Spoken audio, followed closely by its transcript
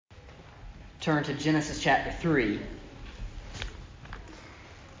turn to Genesis chapter 3.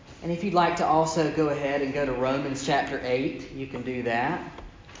 And if you'd like to also go ahead and go to Romans chapter 8, you can do that.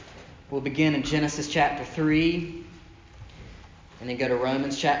 We'll begin in Genesis chapter 3 and then go to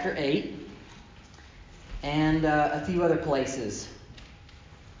Romans chapter 8 and a few other places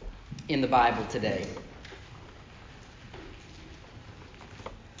in the Bible today.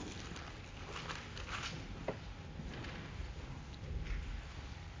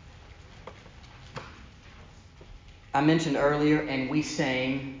 I mentioned earlier, and we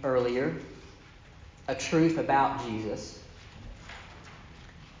sang earlier, a truth about Jesus.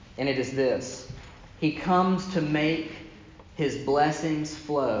 And it is this: He comes to make His blessings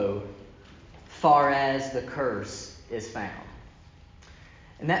flow far as the curse is found.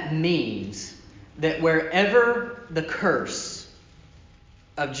 And that means that wherever the curse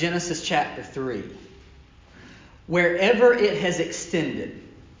of Genesis chapter 3, wherever it has extended,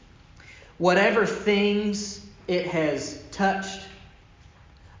 whatever things it has touched,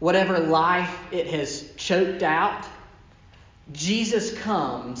 whatever life it has choked out, Jesus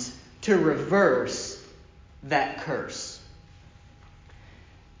comes to reverse that curse.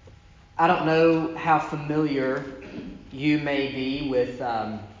 I don't know how familiar you may be with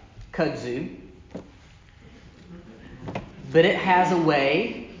kudzu, but it has a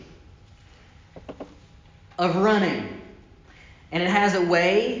way of running, and it has a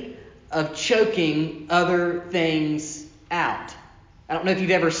way of choking other things out. I don't know if you've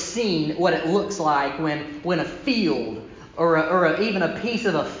ever seen what it looks like when a field or even a piece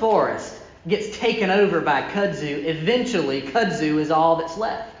of a forest gets taken over by kudzu. Eventually, kudzu is all that's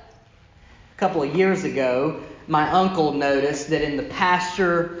left. A couple of years ago, my uncle noticed that in the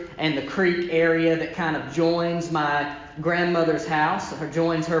pasture and the creek area that kind of joins my grandmother's house, or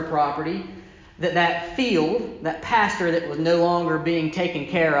joins her property, that field, that pasture that was no longer being taken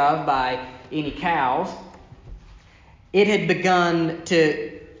care of by any cows, it had begun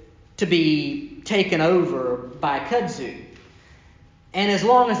to be taken over by kudzu. And as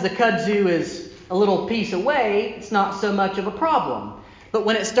long as the kudzu is a little piece away, it's not so much of a problem. But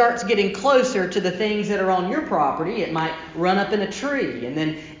when it starts getting closer to the things that are on your property, it might run up in a tree, and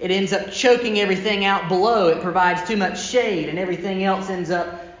then it ends up choking everything out below. It provides too much shade, and everything else ends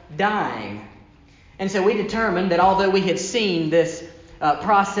up dying. And so we determined that although we had seen this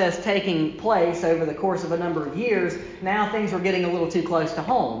process taking place over the course of a number of years, now things were getting a little too close to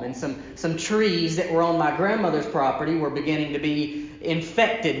home. And some trees that were on my grandmother's property were beginning to be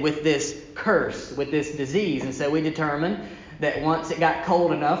infected with this curse, with this disease. And so we determined that once it got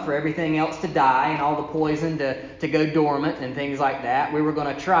cold enough for everything else to die and all the poison to go dormant and things like that, we were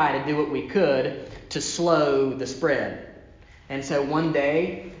going to try to do what we could to slow the spread. And so one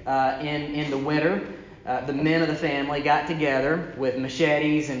day in the winter, the men of the family got together with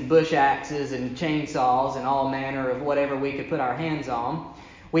machetes and bush axes and chainsaws and all manner of whatever we could put our hands on.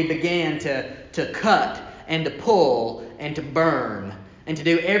 We began to cut and to pull and to burn and to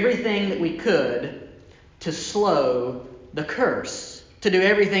do everything that we could to slow the curse, to do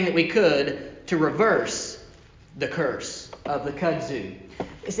everything that we could to reverse the curse of the kudzu.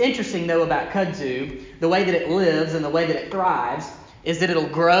 It's interesting, though, about kudzu, the way that it lives and the way that it thrives is that it'll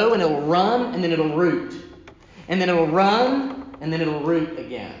grow and it'll run and then it'll root. And then it'll run and then it'll root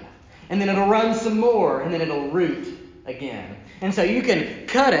again. And then it'll run some more and then it'll root again. And so you can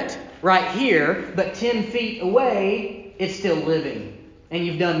cut it right here, but 10 feet away, it's still living. And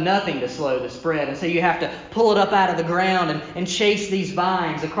you've done nothing to slow the spread. And so you have to pull it up out of the ground and chase these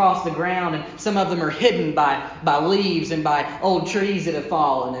vines across the ground. And some of them are hidden by leaves and by old trees that have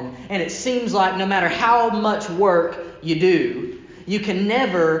fallen. And it seems like no matter how much work you do, you can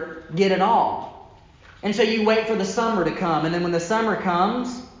never get it all. And so you wait for the summer to come. And then when the summer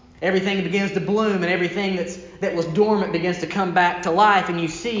comes, everything begins to bloom. And everything that was dormant begins to come back to life. And you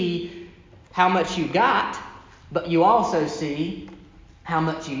see how much you got, but you also see how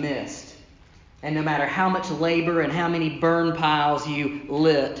much you missed. And no matter how much labor and how many burn piles you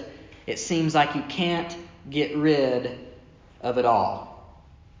lit, it seems like you can't get rid of it all.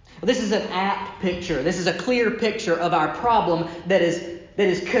 Well, this is an apt picture. This is a clear picture of our problem that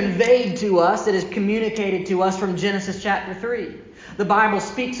is conveyed to us, that is communicated to us from Genesis chapter 3. The Bible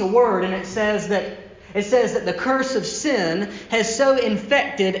speaks a word, and it says that the curse of sin has so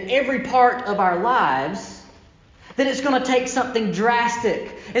infected every part of our lives that it's going to take something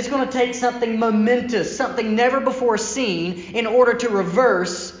drastic. It's going to take something momentous, something never before seen in order to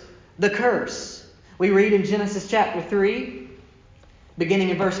reverse the curse. We read in Genesis chapter 3, beginning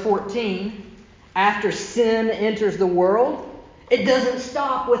in verse 14, after sin enters the world, it doesn't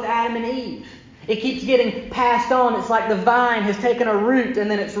stop with Adam and Eve. It keeps getting passed on. It's like the vine has taken a root and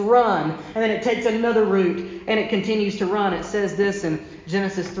then it's run. And then it takes another root and it continues to run. It says this in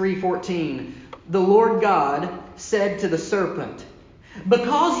Genesis 3:14. The Lord God said to the serpent,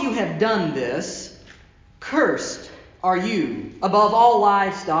 "Because you have done this, cursed are you above all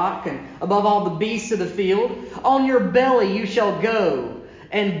livestock and above all the beasts of the field. On your belly you shall go,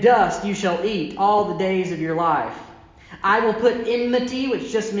 and dust you shall eat all the days of your life. I will put enmity,"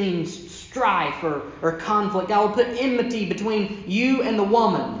 which just means strife or conflict. "I will put enmity between you and the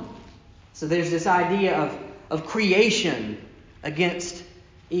woman." So there's this idea of creation against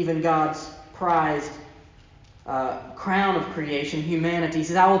even God's prized crown of creation, humanity. He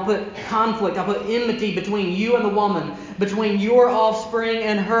says, "I will put conflict, I'll put enmity between you and the woman, between your offspring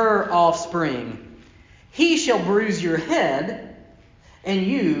and her offspring. He shall bruise your head, and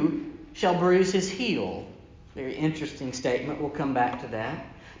you shall bruise his heel." Very interesting statement. We'll come back to that.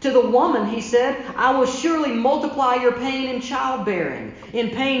 To the woman, he said, "I will surely multiply your pain in childbearing. In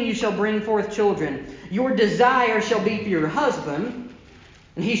pain you shall bring forth children. Your desire shall be for your husband,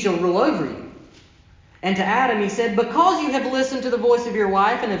 and he shall rule over you." And to Adam he said, "Because you have listened to the voice of your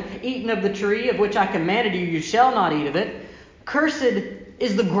wife and have eaten of the tree of which I commanded you, you shall not eat of it. Cursed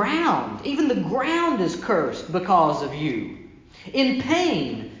is the ground. Even the ground is cursed because of you. In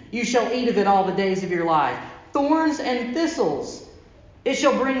pain you shall eat of it all the days of your life. Thorns and thistles it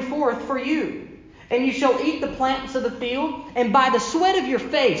shall bring forth for you. And you shall eat the plants of the field, and by the sweat of your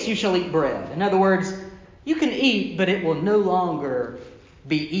face you shall eat bread." In other words, you can eat, but it will no longer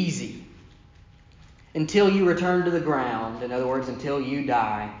be easy until you return to the ground. In other words, until you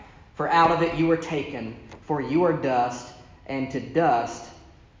die. "For out of it you were taken, for you are dust, and to dust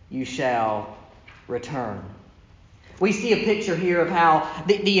you shall return." We see a picture here of how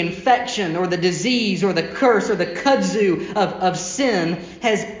the infection or the disease or the curse or the kudzu of sin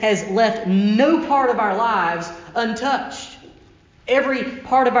has left no part of our lives untouched. Every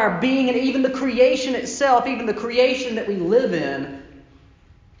part of our being, and even the creation itself, even the creation that we live in,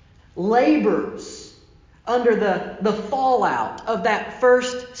 labors under the fallout of that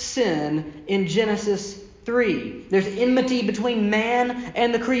first sin in Genesis 3. There's enmity between man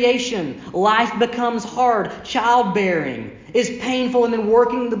and the creation. Life becomes hard. Childbearing is painful, and then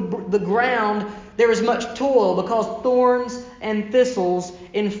working the ground, there is much toil because thorns and thistles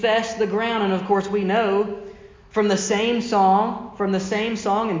infest the ground. And of course we know from the same song,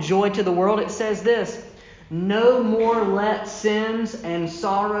 "And Joy to the World," it says this, "No more let sins and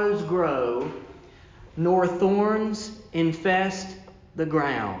sorrows grow, nor thorns infest the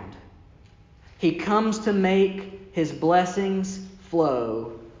ground. He comes to make his blessings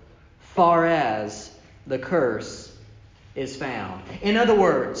flow, far as the curse is found." In other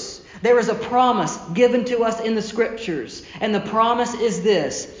words, there is a promise given to us in the Scriptures. And the promise is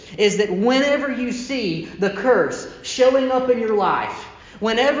this, is that whenever you see the curse showing up in your life,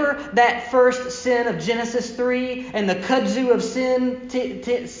 whenever that first sin of Genesis 3 and the kudzu of sin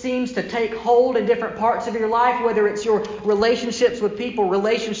seems to take hold in different parts of your life, whether it's your relationships with people,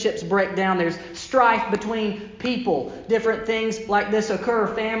 relationships break down, there's strife between people, different things like this occur,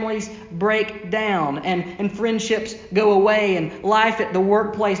 families break down, and friendships go away, and life at the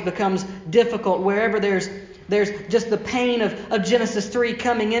workplace becomes difficult, wherever there's just the pain of Genesis 3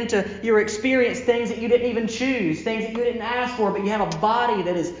 coming into your experience, things that you didn't even choose, things that you didn't ask for, but you have a body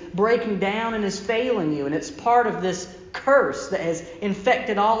that is breaking down and is failing you, and it's part of this curse that has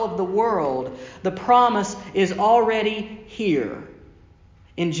infected all of the world. The promise is already here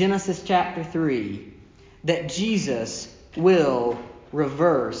in Genesis chapter 3 that Jesus will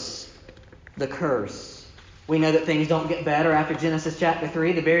reverse the curse. We know that things don't get better after Genesis chapter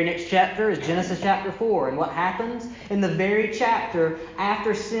 3. The very next chapter is Genesis chapter 4. And what happens? In the very chapter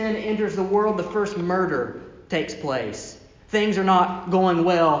after sin enters the world, the first murder takes place. Things are not going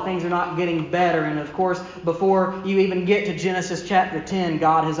well. Things are not getting better. And of course, before you even get to Genesis chapter 10,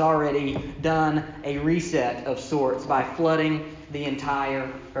 God has already done a reset of sorts by flooding the entire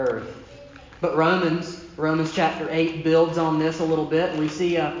earth. But Romans chapter 8 builds on this a little bit. And we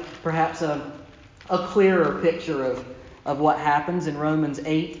see perhaps a clearer picture of what happens in Romans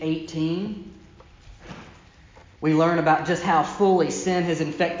 8:18. We learn about just how fully sin has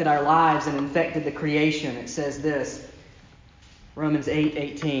infected our lives and infected the creation. It says this, Romans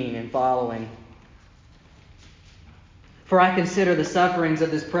 8:18 and following. "For I consider the sufferings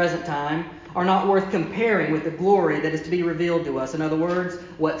of this present time are not worth comparing with the glory that is to be revealed to us." In other words,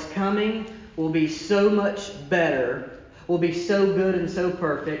 what's coming will be so much better, will be so good and so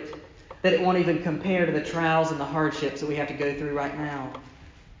perfect, that it won't even compare to the trials and the hardships that we have to go through right now.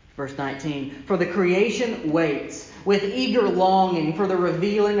 Verse 19, for the creation waits with eager longing for the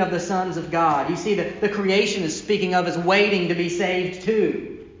revealing of the sons of God. You see, the creation is speaking of as waiting to be saved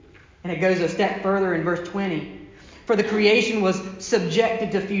too. And it goes a step further in verse 20. For the creation was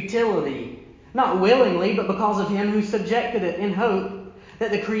subjected to futility, not willingly, but because of him who subjected it, in hope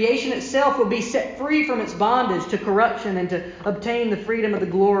that the creation itself would be set free from its bondage to corruption and to obtain the freedom of the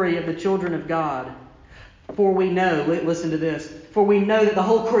glory of the children of God. For we know, listen to this, for we know that the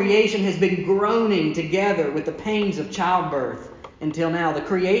whole creation has been groaning together with the pains of childbirth until now. The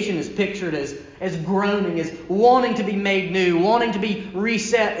creation is pictured as groaning, as wanting to be made new, wanting to be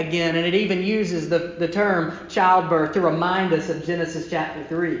reset again. And it even uses the term childbirth to remind us of Genesis chapter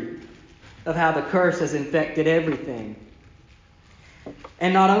 3, of how the curse has infected everything.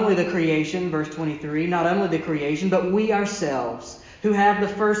 And not only the creation, verse 23, not only the creation, but we ourselves, who have the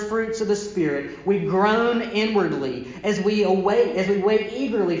first fruits of the Spirit, we groan inwardly as we wait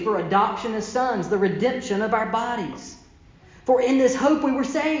eagerly for adoption as sons, the redemption of our bodies. For in this hope we were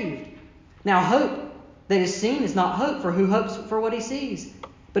saved. Now hope that is seen is not hope, for who hopes for what he sees?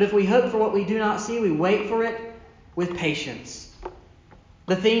 But if we hope for what we do not see, we wait for it with patience.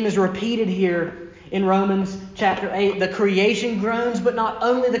 The theme is repeated here in Romans chapter 8. The creation groans, but not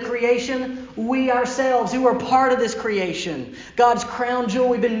only the creation, we ourselves who are part of this creation. God's crown jewel,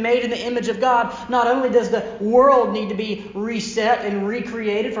 we've been made in the image of God. Not only does the world need to be reset and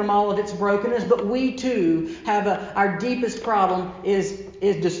recreated from all of its brokenness, but we too have our deepest problem is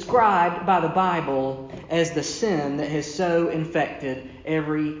described by the Bible as the sin that has so infected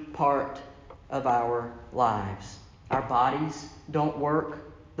every part of our lives. Our bodies don't work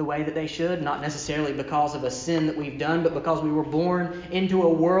the way that they should, not necessarily because of a sin that we've done, but because we were born into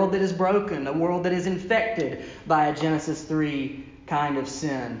a world that is broken, a world that is infected by a Genesis 3 kind of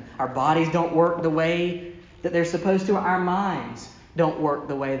sin. Our bodies don't work the way that they're supposed to. Our minds don't work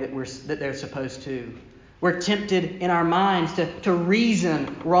the way that they're supposed to. We're tempted in our minds to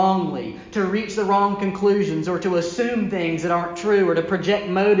reason wrongly, to reach the wrong conclusions, or to assume things that aren't true, or to project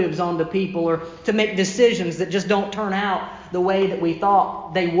motives onto people, or to make decisions that just don't turn out the way that we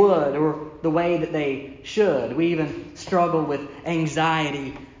thought they would, or the way that they should. We even struggle with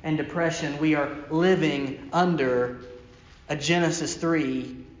anxiety and depression. We are living under a Genesis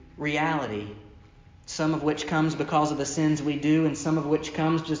 3 reality. Some of which comes because of the sins we do, and some of which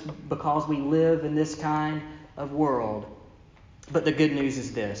comes just because we live in this kind of world. But the good news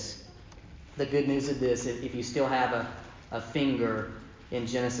is this. The good news is this. If you still have a finger in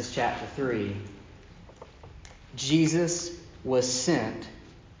Genesis chapter 3, Jesus was sent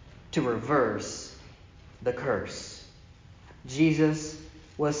to reverse the curse. Jesus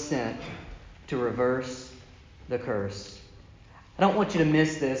was sent to reverse the curse. I don't want you to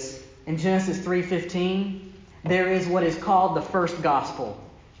miss this. In Genesis 3:15, there is what is called the first gospel.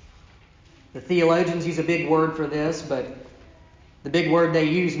 The theologians use a big word for this, but the big word they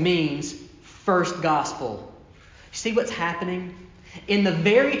use means first gospel. You see what's happening? In the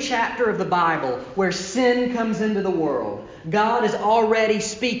very chapter of the Bible where sin comes into the world, God is already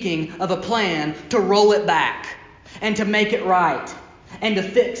speaking of a plan to roll it back and to make it right and to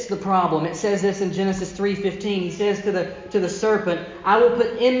fix the problem. It says this in Genesis 3:15. He says to the serpent, I will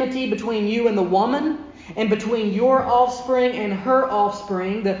put enmity between you and the woman, and between your offspring and her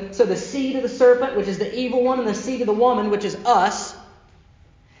offspring. So the seed of the serpent, which is the evil one, and the seed of the woman, which is us.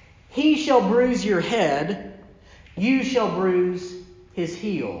 He shall bruise your head, you shall bruise his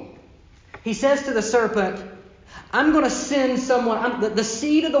heel. He says to the serpent, I'm going to send someone, the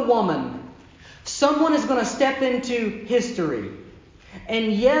seed of the woman. Someone is going to step into history.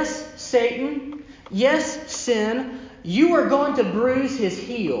 And yes, Satan, yes, sin, you are going to bruise his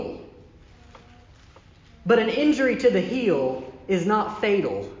heel. But an injury to the heel is not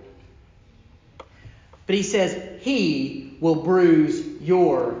fatal. But he says, he will bruise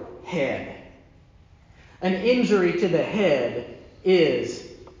your head. An injury to the head is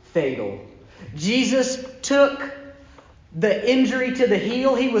fatal. Jesus took the injury to the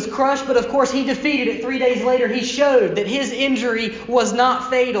heel. He was crushed, but of course he defeated it. 3 days later, he showed that his injury was not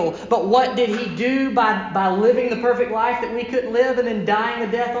fatal. But what did he do by living the perfect life that we couldn't live and then dying the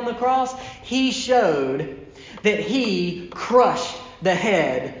death on the cross? He showed that he crushed the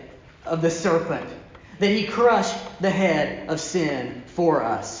head of the serpent, that he crushed the head of sin for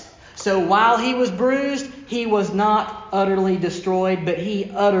us. So while he was bruised, he was not utterly destroyed, but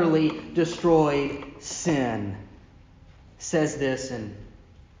he utterly destroyed sin. Says this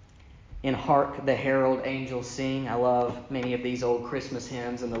in Hark the Herald Angels Sing. I love many of these old Christmas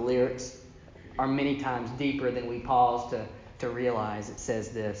hymns, and the lyrics are many times deeper than we pause to realize. It says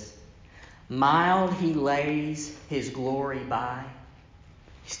this, mild he lays his glory by.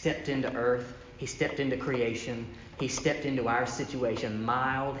 You He stepped into earth. He stepped into creation. He stepped into our situation.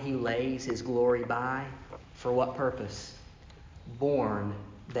 Mild he lays his glory by. For what purpose? Born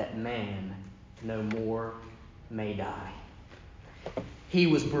that man no more may die. He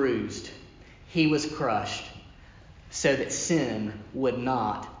was bruised. He was crushed so that sin would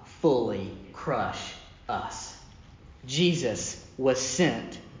not fully crush us. Jesus was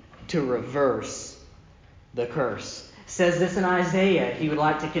sent to reverse the curse. It says this in Isaiah. If you would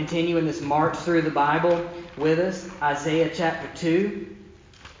like to continue in this march through the Bible with us, Isaiah chapter 2.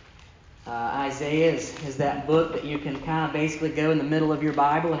 Isaiah is that book that you can kind of basically go in the middle of your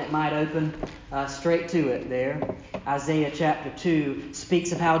Bible and it might open straight to it there. Isaiah chapter 2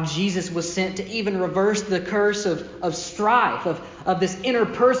 speaks of how Jesus was sent to even reverse the curse of strife, of this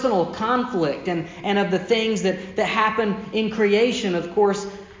interpersonal conflict and of the things that happen in creation. Of course,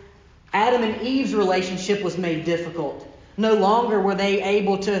 Adam and Eve's relationship was made difficult. No longer were they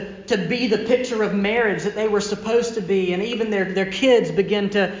able to be the picture of marriage that they were supposed to be. And even their kids begin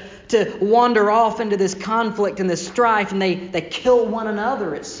to wander off into this conflict and this strife, and they kill one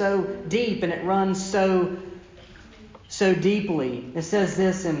another. It's so deep and it runs so deeply. It says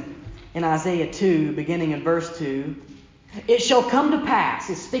this in Isaiah 2, beginning in verse 2. It shall come to pass,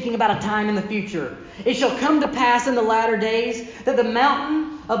 it's speaking about a time in the future. It shall come to pass in the latter days that the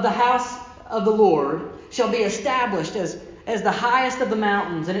mountain of the house of the Lord shall be established as the highest of the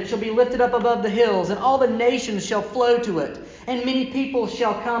mountains, and it shall be lifted up above the hills, and all the nations shall flow to it. And many people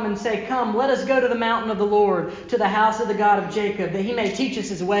shall come and say, Come, let us go to the mountain of the Lord, to the house of the God of Jacob, that he may teach us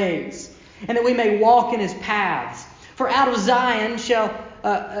his ways, and that we may walk in his paths. For out of Zion shall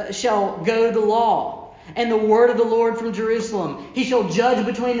go the law, and the word of the Lord from Jerusalem. He shall judge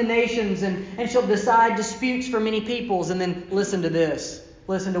between the nations, and shall decide disputes for many peoples. And then listen to this.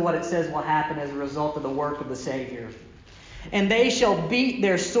 Listen to what it says will happen as a result of the work of the Savior. And they shall beat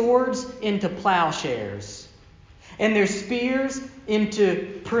their swords into plowshares, and their spears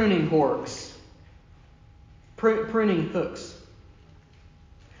into pruning hooks. Pruning hooks.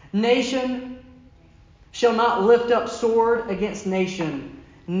 Nation shall not lift up sword against nation,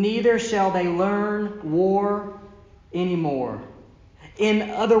 neither shall they learn war anymore. In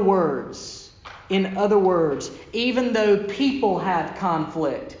other words, even though people have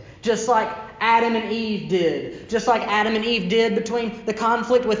conflict, just like Adam and Eve did. Just like Adam and Eve did between the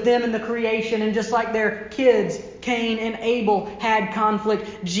conflict with them and the creation, and just like their kids, Cain and Abel, had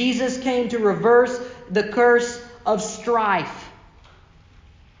conflict, Jesus came to reverse the curse of strife.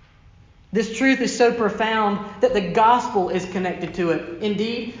 This truth is so profound that the gospel is connected to it.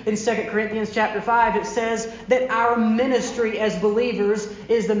 Indeed, in 2 Corinthians chapter 5, it says that our ministry as believers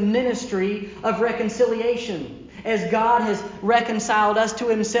is the ministry of reconciliation. As God has reconciled us to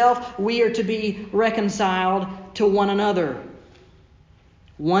himself, we are to be reconciled to one another.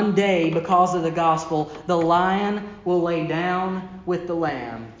 One day, because of the gospel, the lion will lay down with the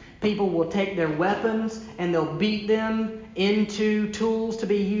lamb. People will take their weapons and they'll beat them into tools to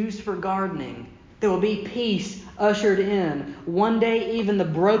be used for gardening. There will be peace ushered in. One day, even the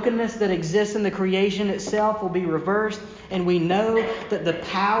brokenness that exists in the creation itself will be reversed. And we know that the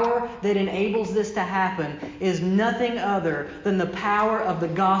power that enables this to happen is nothing other than the power of the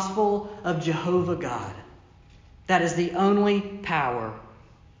gospel of Jehovah God. That is the only power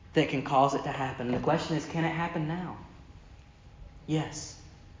that can cause it to happen. And the question is, can it happen now? Yes.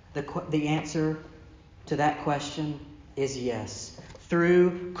 The answer to that question is yes.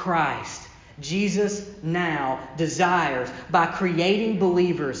 Through Christ, Jesus now desires, by creating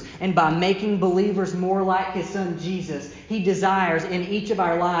believers and by making believers more like his son Jesus, he desires in each of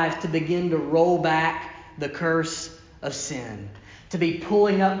our lives to begin to roll back the curse of sin. To be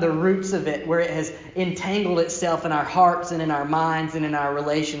pulling up the roots of it where it has entangled itself in our hearts and in our minds and in our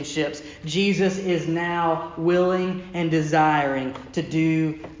relationships. Jesus is now willing and desiring to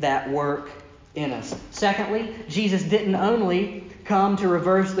do that work in us. Secondly, Jesus didn't only come to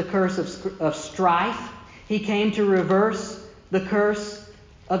reverse the curse of strife. He came to reverse the curse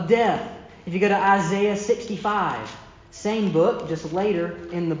of death. If you go to Isaiah 65, same book, just later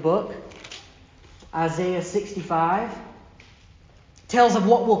in the book, Isaiah 65 tells of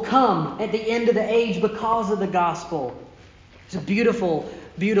what will come at the end of the age because of the gospel. It's beautiful,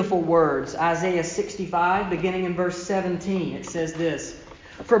 beautiful words. Isaiah 65, beginning in verse 17, it says this: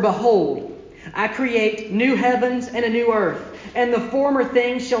 For behold, I create new heavens and a new earth, and the former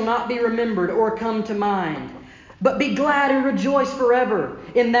things shall not be remembered or come to mind. But be glad and rejoice forever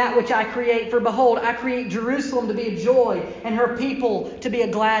in that which I create. For behold, I create Jerusalem to be a joy, and her people to be a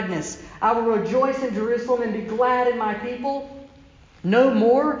gladness. I will rejoice in Jerusalem and be glad in my people. No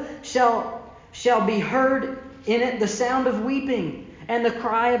more shall be heard in it the sound of weeping. and the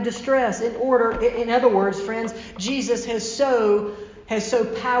cry of distress. In other words, friends, Jesus has so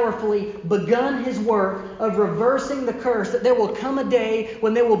powerfully begun his work of reversing the curse that there will come a day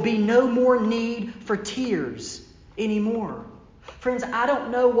when there will be no more need for tears anymore. Friends, I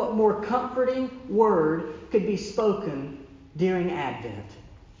don't know what more comforting word could be spoken during Advent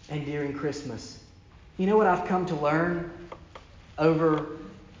and during Christmas. You know what I've come to learn over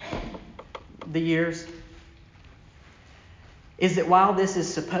the years? Is that while this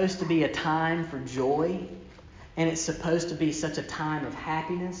is supposed to be a time for joy, and it's supposed to be such a time of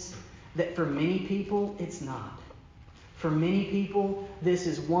happiness, that for many people, it's not. For many people, this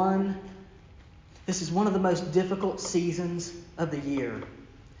is one of the most difficult seasons of the year.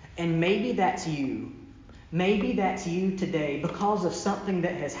 And maybe that's you. Maybe that's you today because of something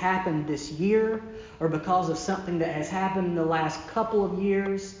that has happened this year, or because of something that has happened in the last couple of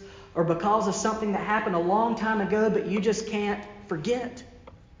years, or because of something that happened a long time ago, but you just can't forget.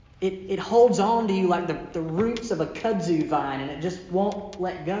 It holds on to you like the roots of a kudzu vine, and it just won't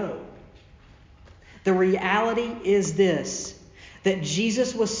let go. The reality is this, that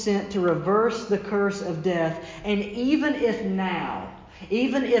Jesus was sent to reverse the curse of death. And even if now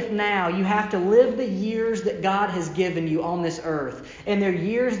you have to live the years that God has given you on this earth, and they're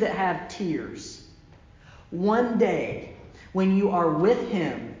years that have tears, one day when you are with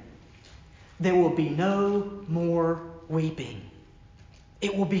Him, there will be no more weeping.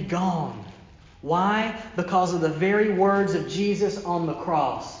 It will be gone. Why? Because of the very words of Jesus on the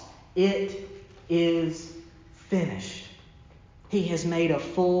cross. It is finished. He has made a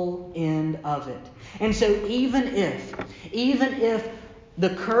full end of it. And so even if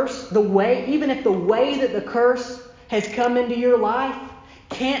the way that the curse has come into your life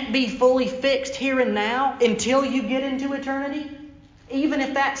can't be fully fixed here and now until you get into eternity, even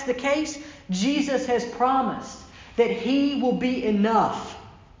if that's the case, Jesus has promised that He will be enough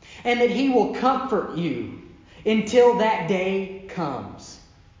and that He will comfort you until that day comes.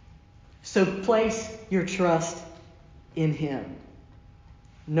 So place your trust in Him.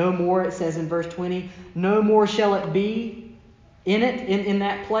 No more, it says in verse 20, no more shall it be in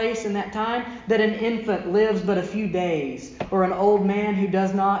that place, in that time, that an infant lives but a few days, or an old man who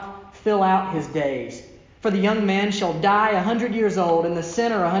does not fill out his days. For the young man shall die 100 years old, and the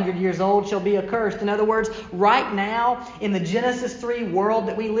sinner 100 years old shall be accursed. In other words, right now, in the Genesis 3 world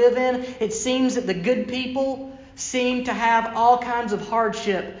that we live in, it seems that the good people seem to have all kinds of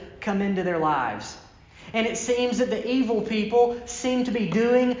hardship come into their lives. And it seems that the evil people seem to be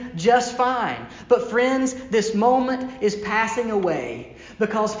doing just fine. But friends, this moment is passing away,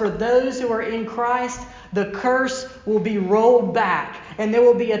 because for those who are in Christ, the curse will be rolled back. And there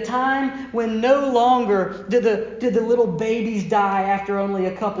will be a time when no longer do the little babies die after only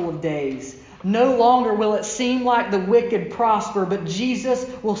a couple of days. No longer will it seem like the wicked prosper, but Jesus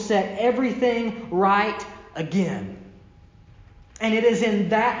will set everything right again. And it is in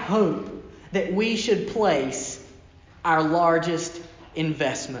that hope that we should place our largest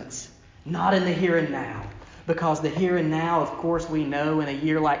investments, not in the here and now. Because the here and now, of course, we know in a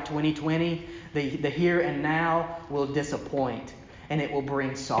year like 2020, the here and now will disappoint, and it will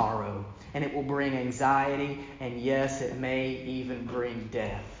bring sorrow, and it will bring anxiety, and yes, it may even bring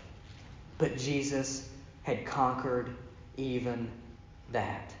death. But Jesus had conquered even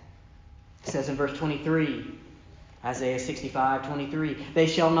that. It says in verse 23, Isaiah 65:23, they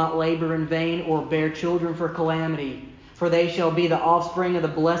shall not labor in vain or bear children for calamity, for they shall be the offspring of the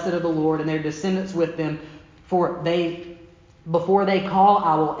blessed of the Lord, and their descendants with them. For before they call,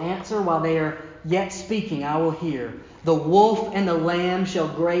 I will answer. While they are yet speaking, I will hear. The wolf and the lamb shall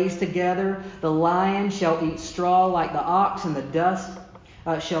graze together. The lion shall eat straw like the ox, and the dust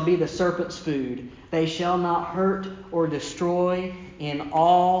shall be the serpent's food. They shall not hurt or destroy in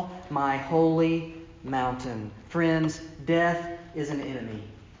all my holy mountain. Friends, death is an enemy.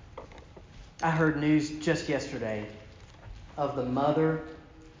 I heard news just yesterday of the mother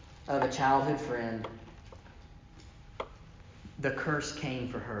of a childhood friend. The curse came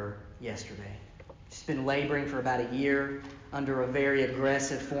for her yesterday. She's been laboring for about a year under a very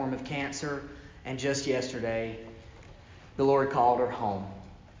aggressive form of cancer, and just yesterday, the Lord called her home.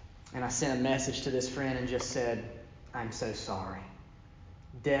 And I sent a message to this friend and just said, I'm so sorry.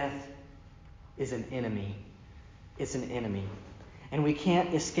 Death is an enemy. It's an enemy. And we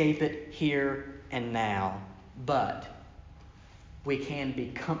can't escape it here and now. But we can be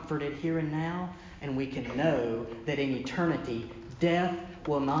comforted here and now, and we can know that in eternity, death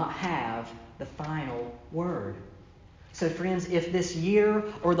will not have the final word. So friends, if this year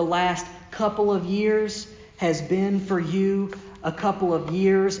or the last couple of years has been for you a couple of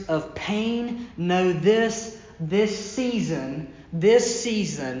years of pain, know this: this season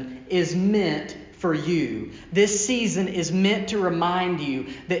is meant for you. This season is meant to remind you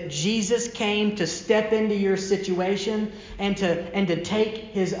that Jesus came to step into your situation and to take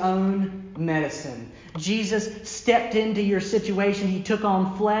his own medicine. Jesus stepped into your situation. He took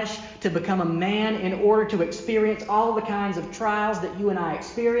on flesh to become a man in order to experience all the kinds of trials that you and I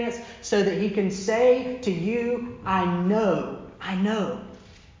experience, so that he can say to you, I know,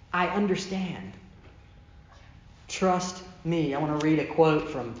 I understand. Trust me. I want to read a quote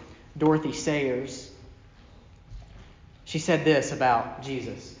from Dorothy Sayers. She said this about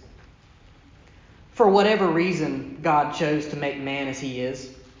Jesus. For whatever reason God chose to make man as he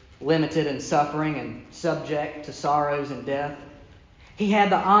is, limited in suffering and subject to sorrows and death, he had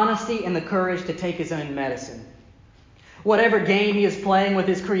the honesty and the courage to take his own medicine. Whatever game he is playing with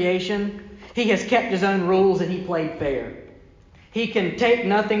his creation, he has kept his own rules and he played fair. He can take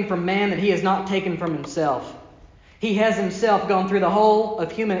nothing from man that he has not taken from himself. He has himself gone through the whole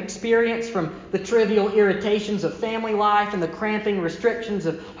of human experience, from the trivial irritations of family life and the cramping restrictions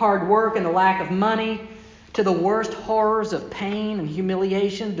of hard work and the lack of money, to the worst horrors of pain and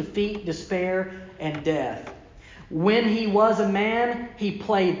humiliation, defeat, despair, and death. When he was a man, he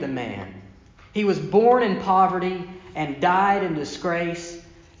played the man. He was born in poverty and died in disgrace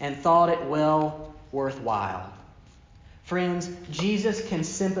and thought it well worthwhile. Friends, Jesus can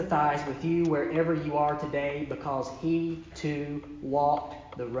sympathize with you wherever you are today, because he too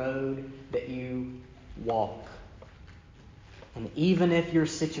walked the road that you walk. And even if your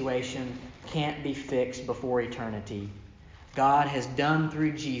situation can't be fixed before eternity, God has done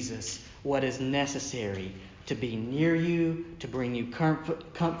through Jesus what is necessary to be near you, to bring you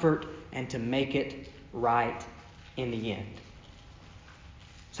comfort, and to make it right in the end.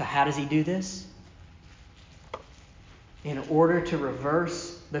 So how does he do this? In order to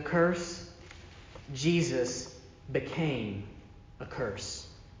reverse the curse, Jesus became a curse.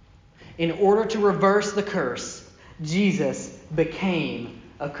 In order to reverse the curse, Jesus became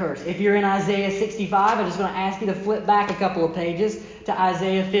a curse. If you're in Isaiah 65, I'm just going to ask you to flip back a couple of pages to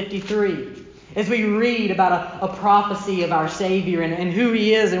Isaiah 53. As we read about a prophecy of our Savior and who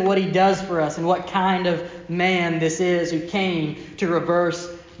he is and what he does for us and what kind of man this is who came to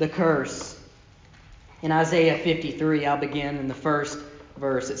reverse the curse. In Isaiah 53, I'll begin in the first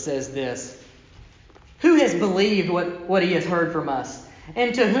verse. It says this: Who has believed what he has heard from us?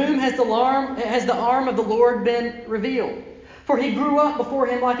 And to whom has the arm of the Lord been revealed? For he grew up before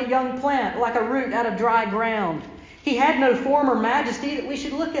him like a young plant, like a root out of dry ground. He had no form or majesty that we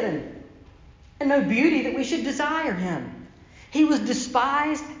should look at him, and no beauty that we should desire him. He was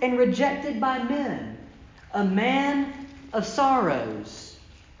despised and rejected by men, a man of sorrows.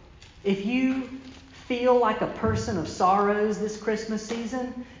 If you feel like a person of sorrows this Christmas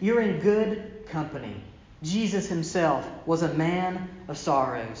season, you're in good company. Jesus himself was a man of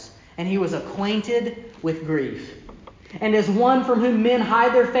sorrows, and he was acquainted with grief. And as one from whom men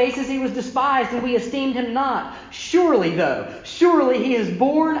hide their faces, he was despised, and we esteemed him not. Surely he has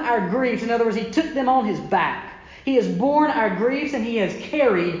borne our griefs. In other words, he took them on his back. He has borne our griefs, and he has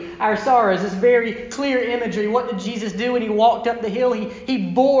carried our sorrows. This very clear imagery. What did Jesus do when he walked up the hill?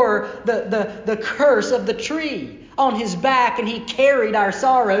 He bore the curse of the tree on his back, and he carried our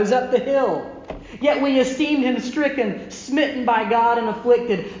sorrows up the hill. Yet we esteemed him stricken, smitten by God, and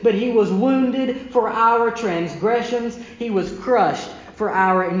afflicted. But he was wounded for our transgressions. He was crushed for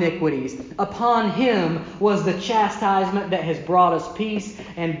our iniquities. Upon him was the chastisement that has brought us peace,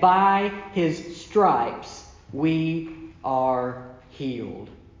 and by his stripes we are healed.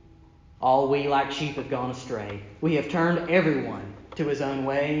 All we like sheep have gone astray. We have turned everyone to his own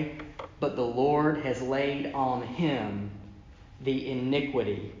way, but the Lord has laid on him the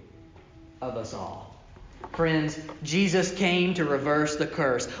iniquity of us all. Friends, Jesus came to reverse the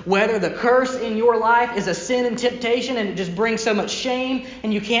curse. Whether the curse in your life is a sin and temptation and it just brings so much shame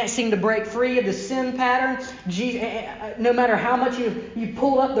and you can't seem to break free of the sin pattern, no matter how much you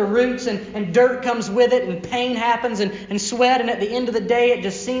pull up the roots and dirt comes with it and pain happens and sweat, and at the end of the day it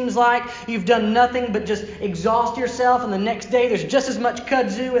just seems like you've done nothing but just exhaust yourself, and the next day there's just as much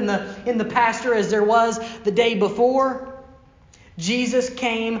kudzu in the pasture as there was the day before. Jesus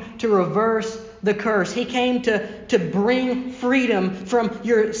came to reverse the curse. He came to bring freedom from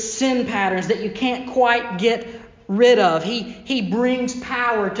your sin patterns that you can't quite get rid of. He brings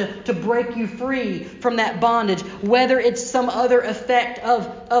power to break you free from that bondage, whether it's some other effect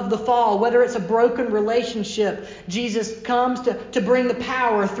of the fall, whether it's a broken relationship. Jesus comes to bring the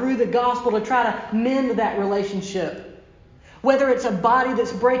power through the gospel to try to mend that relationship. Whether it's a body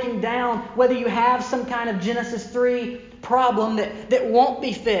that's breaking down, whether you have some kind of Genesis 3 problem that won't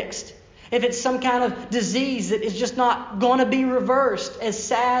be fixed. If it's some kind of disease that is just not going to be reversed, as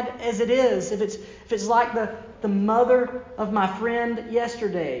sad as it is. If it's like the mother of my friend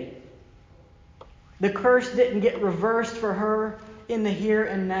yesterday. The curse didn't get reversed for her in the here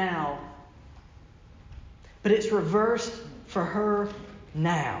and now. But it's reversed for her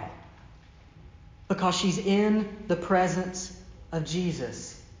now. Because she's in the presence of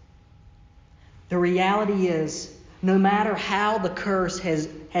Jesus. The reality is, no matter how the curse has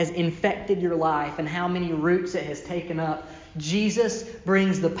infected your life and how many roots it has taken up, Jesus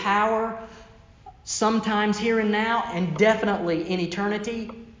brings the power, sometimes here and now, and definitely in eternity,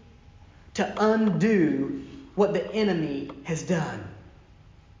 to undo what the enemy has done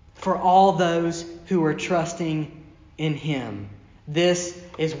for all those who are trusting in Him. This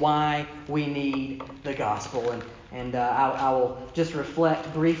is why we need the gospel. And I will just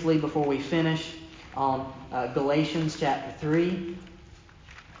reflect briefly before we finish on Galatians chapter 3.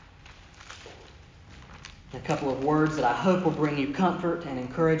 A couple of words that I hope will bring you comfort and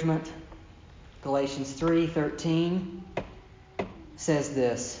encouragement. Galatians 3:13 says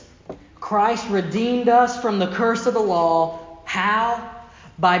this: Christ redeemed us from the curse of the law. How?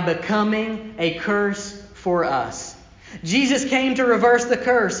 By becoming a curse for us. Jesus came to reverse the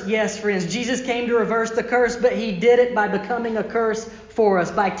curse. Yes, friends, Jesus came to reverse the curse, but He did it by becoming a curse for us,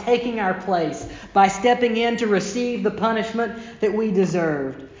 by taking our place, by stepping in to receive the punishment that we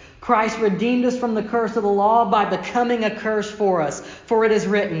deserved. Christ redeemed us from the curse of the law by becoming a curse for us. For it is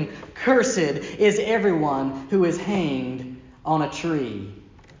written, "Cursed is everyone who is hanged on a tree,"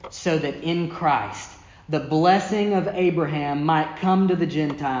 so that in Christ the blessing of Abraham might come to the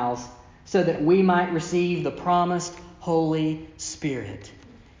Gentiles, so that we might receive the promised Holy Spirit.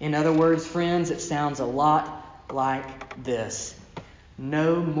 In other words, friends, it sounds a lot like this.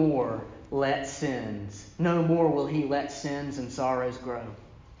 No more will He let sins and sorrows grow,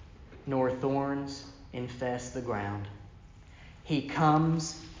 nor thorns infest the ground. He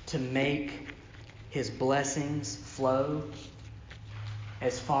comes to make His blessings flow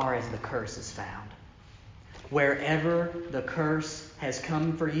as far as the curse is found. Wherever the curse has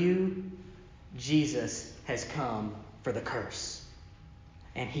come for you, Jesus has come for the curse.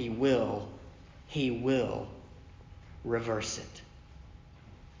 And He will reverse it.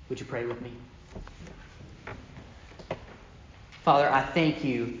 Would you pray with me? Father, I thank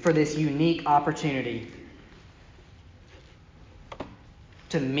You for this unique opportunity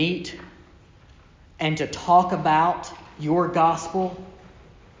to meet and to talk about Your gospel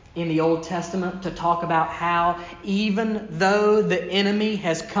in the Old Testament, to talk about how even though the enemy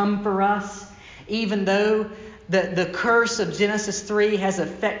has come for us, even though the curse of Genesis 3 has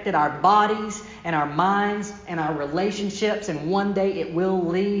affected our bodies and our minds and our relationships, and one day it will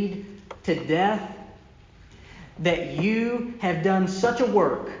lead to death, that You have done such a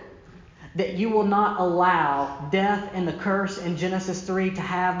work that You will not allow death and the curse in Genesis 3 to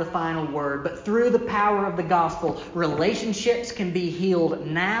have the final word. But through the power of the gospel, relationships can be healed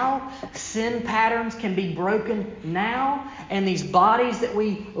now, sin patterns can be broken now, and these bodies that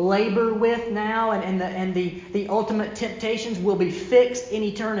we labor with now and the ultimate temptations will be fixed in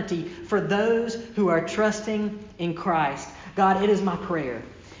eternity for those who are trusting in Christ. God, it is my prayer.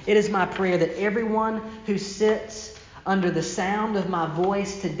 It is my prayer that everyone who sits under the sound of my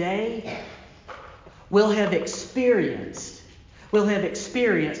voice today will have experienced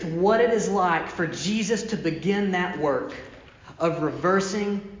what it is like for Jesus to begin that work of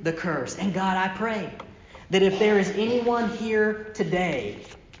reversing the curse. And God, I pray that if there is anyone here today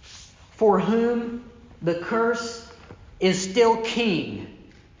for whom the curse is still king,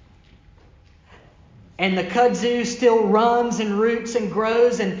 and the kudzu still runs and roots and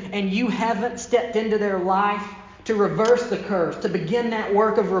grows, and you haven't stepped into their life to reverse the curse, to begin that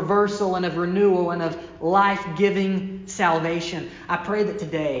work of reversal and of renewal and of life-giving salvation, I pray that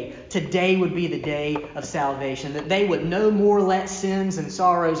today would be the day of salvation, that they would no more let sins and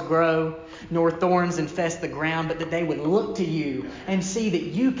sorrows grow, nor thorns infest the ground, but that they would look to You and see that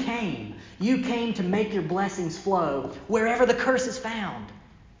You came to make Your blessings flow wherever the curse is found.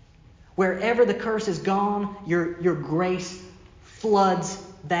 Wherever the curse is gone, your grace floods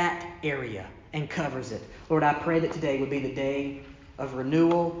that area and covers it. Lord, I pray that today would be the day of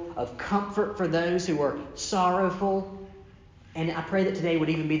renewal, of comfort for those who are sorrowful. And I pray that today would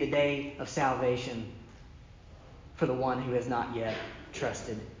even be the day of salvation for the one who has not yet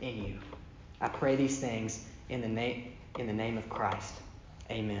trusted in You. I pray these things in the name of Christ.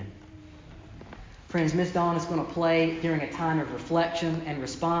 Amen. Friends, Miss Dawn is going to play during a time of reflection and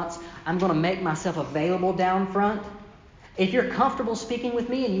response. I'm going to make myself available down front. If you're comfortable speaking with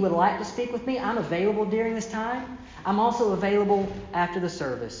me and you would like to speak with me, I'm available during this time. I'm also available after the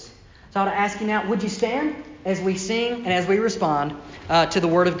service. So I want to ask you now, would you stand as we sing and as we respond to the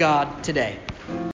Word of God today?